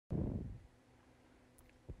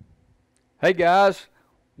Hey guys,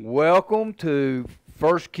 welcome to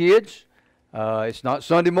First Kids. It's not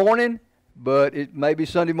Sunday morning, but it may be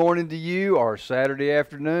Sunday morning to you or Saturday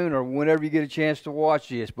afternoon or whenever you get a chance to watch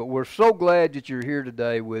this. But we're so glad that you're here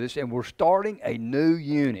today with us, and we're starting a new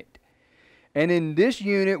unit. And in this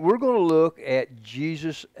unit, we're going to look at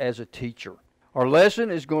Jesus as a teacher. Our lesson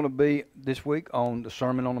is going to be this week on the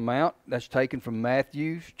Sermon on the Mount. That's taken from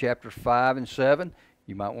Matthew chapters 5 and 7.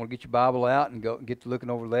 You might want to get your Bible out and go get to looking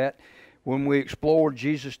over that. When we explore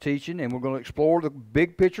Jesus' teaching, and we're going to explore the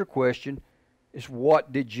big picture question, is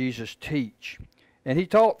what did Jesus teach? And he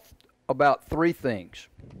taught about three things.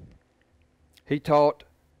 He taught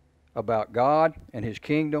about God and his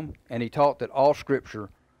kingdom, and he taught that all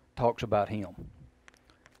Scripture talks about him.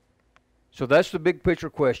 So that's the big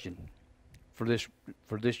picture question for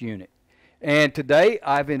this unit. And today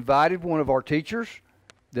I've invited one of our teachers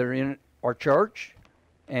that are in our church,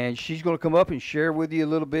 and she's going to come up and share with you a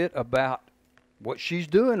little bit about what she's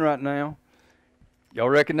doing right now. Y'all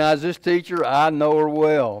recognize this teacher? I know her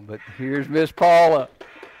well, but here's Miss Paula.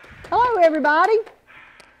 Hello, everybody.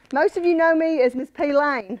 Most of you know me as Miss P.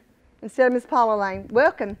 Lane instead of Miss Paula Lane.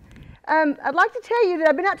 Welcome. I'd like to tell you that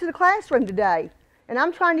I've been out to the classroom today, and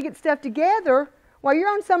I'm trying to get stuff together. While you're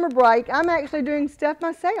on summer break, I'm actually doing stuff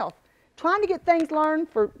myself, trying to get things learned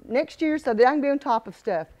for next year so that I can be on top of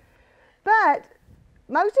stuff. But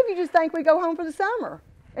most of you just think we go home for the summer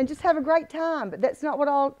and just have a great time, but that's not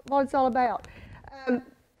what it's all about.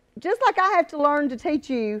 Just like I have to learn to teach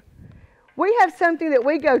you, we have something that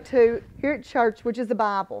we go to here at church, which is the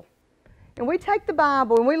Bible. And we take the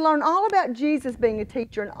Bible and we learn all about Jesus being a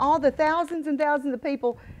teacher and all the thousands and thousands of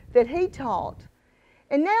people that he taught.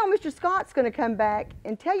 And now Mr. Scott's going to come back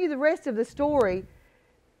and tell you the rest of the story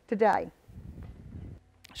today.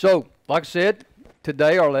 So, like I said,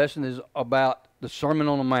 today our lesson is about the Sermon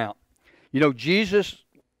on the Mount. You know, Jesus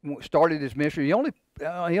started his ministry. He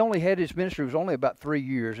only had his ministry was only about 3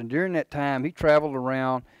 years, and during that time he traveled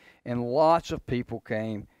around, and lots of people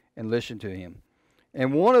came and listened to him.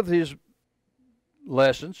 And one of his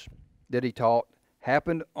lessons that he taught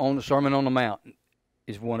happened on the Sermon on the Mount.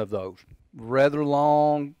 Is one of those rather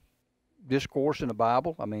long discourse in the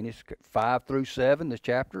Bible. I mean, it's 5 through 7, the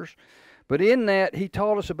chapters. But in that, he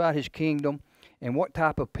taught us about his kingdom and what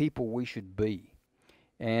type of people we should be.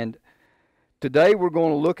 And today we're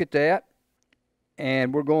going to look at that,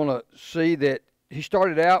 and we're going to see that he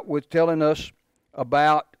started out with telling us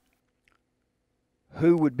about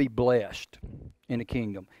who would be blessed in the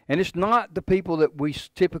kingdom. And it's not the people that we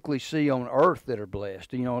typically see on earth that are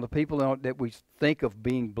blessed. You know, the people that we think of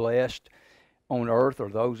being blessed on earth are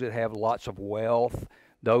those that have lots of wealth,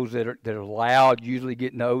 those that are loud usually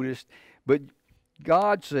get noticed. But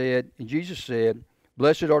God said, and Jesus said,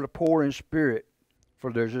 "Blessed are the poor in spirit,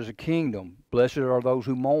 for theirs is a kingdom. Blessed are those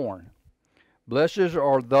who mourn. Blessed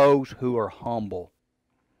are those who are humble.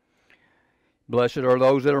 Blessed are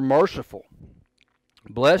those that are merciful.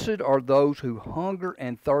 Blessed are those who hunger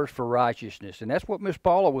and thirst for righteousness." And that's what Miss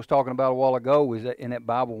Paula was talking about a while ago, is that in that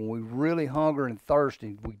Bible, when we really hunger and thirst,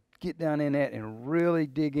 and we get down in that and really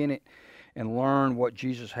dig in it and learn what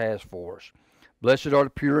Jesus has for us. Blessed are the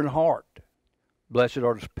pure in heart. Blessed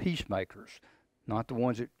are the peacemakers. Not the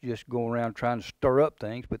ones that just go around trying to stir up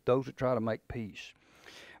things, but those that try to make peace.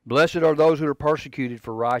 Blessed are those who are persecuted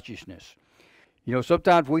for righteousness. You know,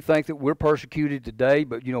 sometimes we think that we're persecuted today,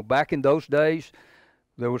 but, you know, back in those days,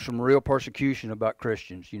 there was some real persecution about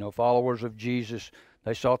Christians. You know, followers of Jesus,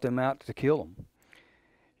 they sought them out to kill them.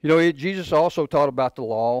 You know, Jesus also taught about the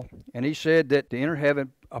law, and he said that to enter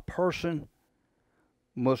heaven, a person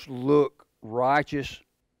must look righteous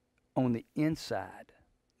on the inside,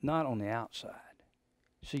 not on the outside.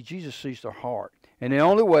 See, Jesus sees their heart. And the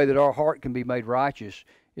only way that our heart can be made righteous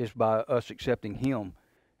is by us accepting him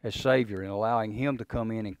as Savior and allowing him to come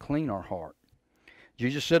in and clean our heart.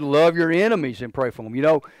 Jesus said, love your enemies and pray for them. You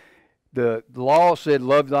know, the law said,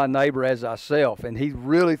 love thy neighbor as thyself. And he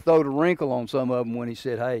really throwed a wrinkle on some of them when he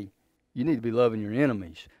said, hey, you need to be loving your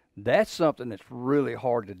enemies. That's something that's really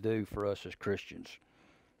hard to do for us as Christians.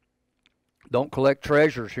 Don't collect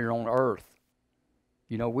treasures here on earth.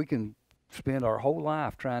 You know, we can spend our whole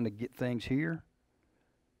life trying to get things here,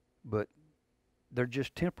 but they're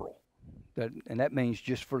just temporal. And that means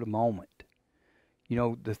just for the moment. You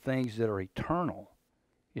know, the things that are eternal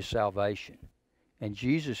is salvation. And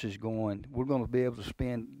Jesus is going, we're going to be able to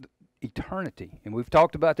spend eternity. And we've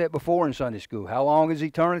talked about that before in Sunday school. How long is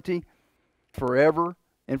eternity? Forever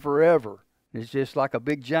and forever. It's just like a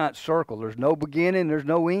big giant circle. There's no beginning, there's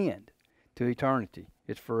no end to eternity.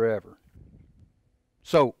 It's forever.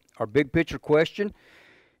 So, our big picture question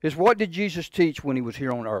is, what did Jesus teach when he was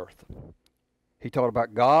here on earth? He taught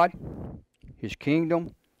about God. His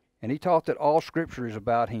kingdom, and he taught that all Scripture is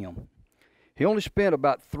about him. He only spent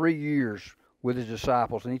about 3 years with his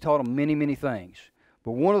disciples, and he taught them many, many things.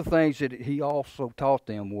 But one of the things that he also taught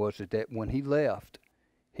them was that when he left,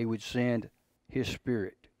 he would send his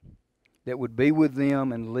Spirit that would be with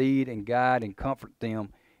them and lead and guide and comfort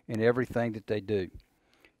them in everything that they do.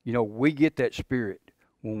 You know, we get that Spirit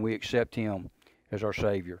when we accept him as our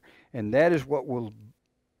Savior. And that is what will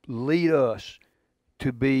lead us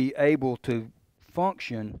to be able to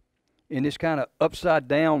function in this kind of upside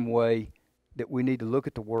down way that we need to look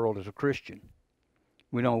at the world as a Christian.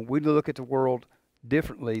 We look at the world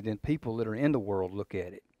differently than people that are in the world look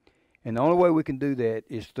at it. And the only way we can do that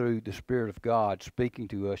is through the Spirit of God speaking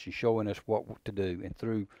to us and showing us what to do, and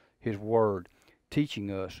through his Word teaching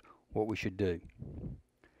us what we should do.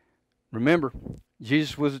 Remember,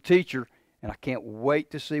 Jesus was a teacher, and I can't wait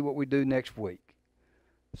to see what we do next week.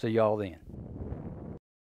 See y'all then.